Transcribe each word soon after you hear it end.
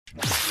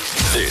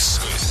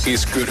This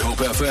is Good Hope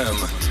FM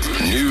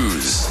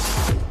News.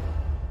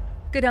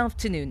 Good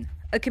afternoon.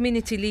 A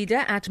community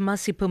leader at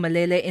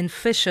Masiphumelele in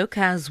Fish Hoek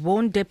has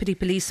warned Deputy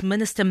Police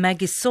Minister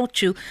Maggie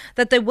Sotyu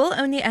that they will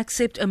only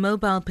accept a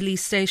mobile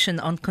police station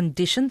on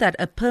condition that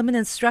a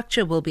permanent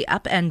structure will be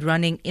up and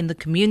running in the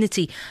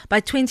community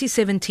by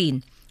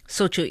 2017.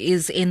 Sotyu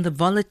is in the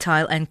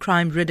volatile and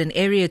crime-ridden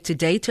area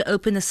today to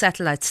open a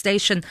satellite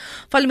station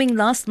following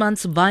last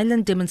month's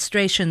violent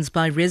demonstrations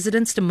by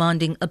residents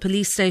demanding a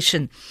police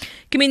station.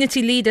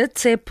 Community leader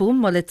Tsepu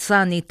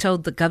Moletsani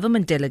told the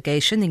government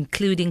delegation,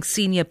 including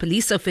senior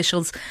police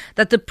officials,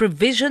 that the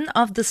provision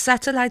of the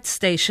satellite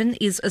station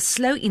is a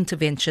slow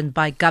intervention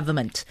by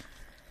government.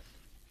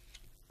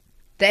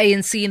 The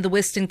ANC in the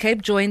Western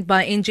Cape, joined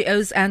by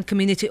NGOs and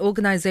community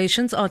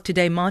organisations, are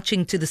today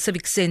marching to the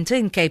Civic Centre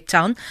in Cape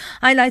Town,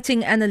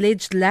 highlighting an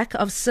alleged lack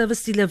of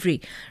service delivery.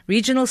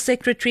 Regional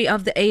Secretary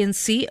of the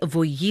ANC,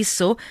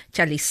 Vuyiso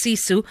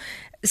Chalisisu,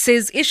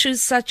 says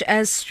issues such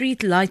as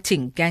street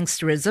lighting,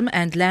 gangsterism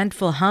and land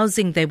for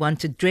housing they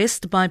want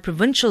addressed by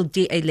provincial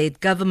DA-led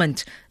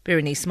government.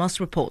 Berenice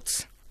Moss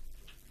reports.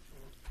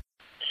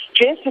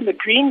 Dressed in the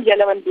green,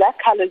 yellow and black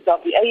colours of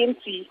the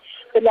ANC,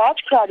 the large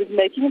crowd is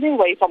making their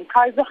way from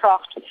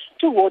Kaisergracht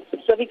towards the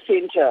Civic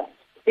Centre.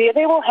 There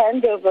they will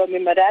hand over a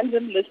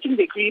memorandum listing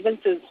their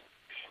grievances.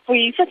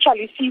 Vuyiso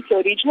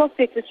Chalisiso, Regional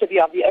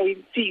Secretary of the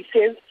ANC,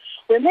 says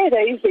when they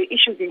raise their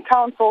issues in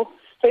council,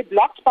 they're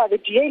blocked by the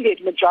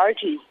DA-led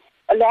majority.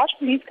 A large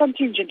police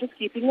contingent is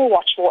keeping a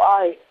watchful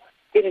eye.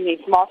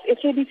 Berenice Moss,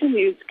 SABC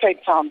News,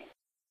 Cape Town.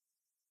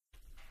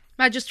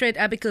 Magistrate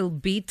Abigail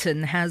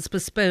Beaton has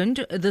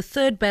postponed the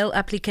third bail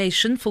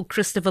application for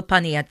Christopher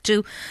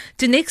Paniatu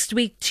to next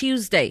week,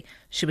 Tuesday.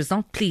 She was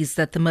not pleased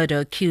that the murder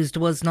accused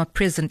was not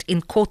present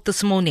in court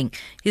this morning.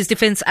 His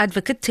defence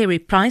advocate Terry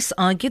Price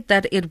argued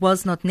that it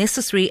was not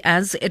necessary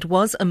as it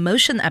was a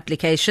motion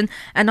application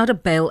and not a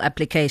bail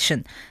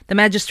application. The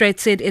magistrate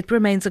said it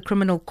remains a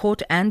criminal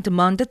court and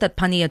demanded that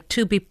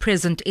Paniatu be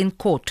present in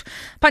court.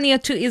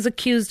 Paniatu is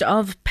accused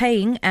of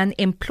paying an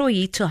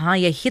employee to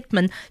hire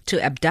hitmen to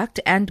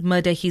abduct and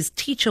murder his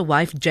teacher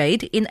wife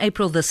Jade in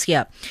April this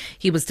year.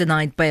 He was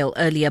denied bail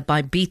earlier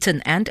by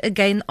Beaton and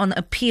again on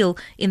appeal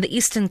in the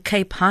Eastern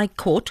Cape High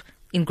Court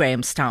in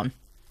Grahamstown.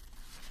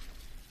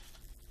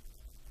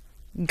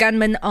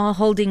 Gunmen are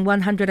holding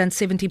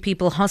 170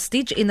 people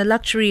hostage in a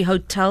luxury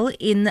hotel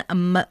in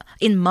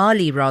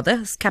Mali,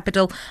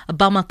 capital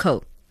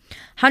Bamako.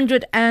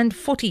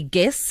 140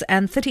 guests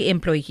and 30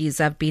 employees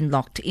have been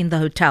locked in the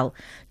hotel.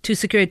 2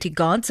 security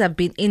guards have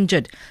been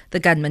injured. The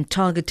gunmen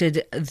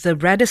targeted the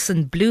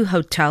Radisson Blue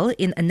Hotel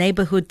in a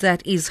neighbourhood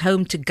that is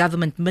home to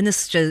government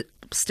ministers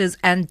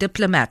and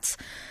diplomats.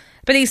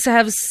 Police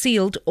have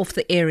sealed off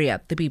the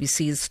area. The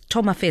BBC's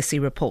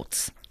Tomafesi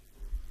reports.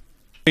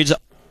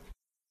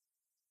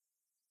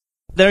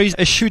 There is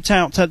a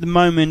shootout at the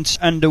moment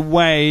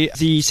underway.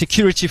 The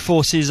security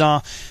forces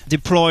are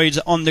deployed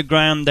on the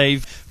ground.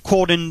 They've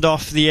cordoned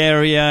off the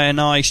area and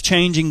are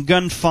exchanging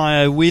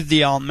gunfire with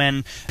the armed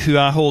men who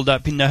are holed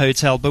up in the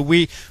hotel. But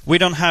we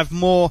don't have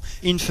more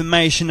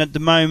information at the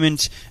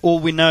moment. All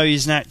we know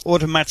is that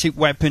automatic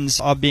weapons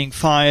are being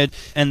fired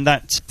and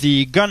that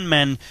the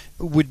gunmen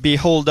would be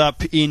holed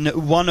up in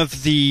one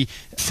of the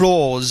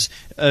floors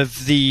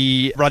of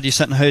the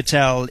Radisson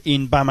Hotel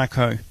in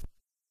Bamako.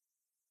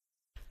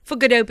 For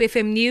Good Hope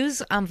FM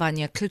News, I'm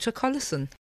Vanya Klucher-Collison.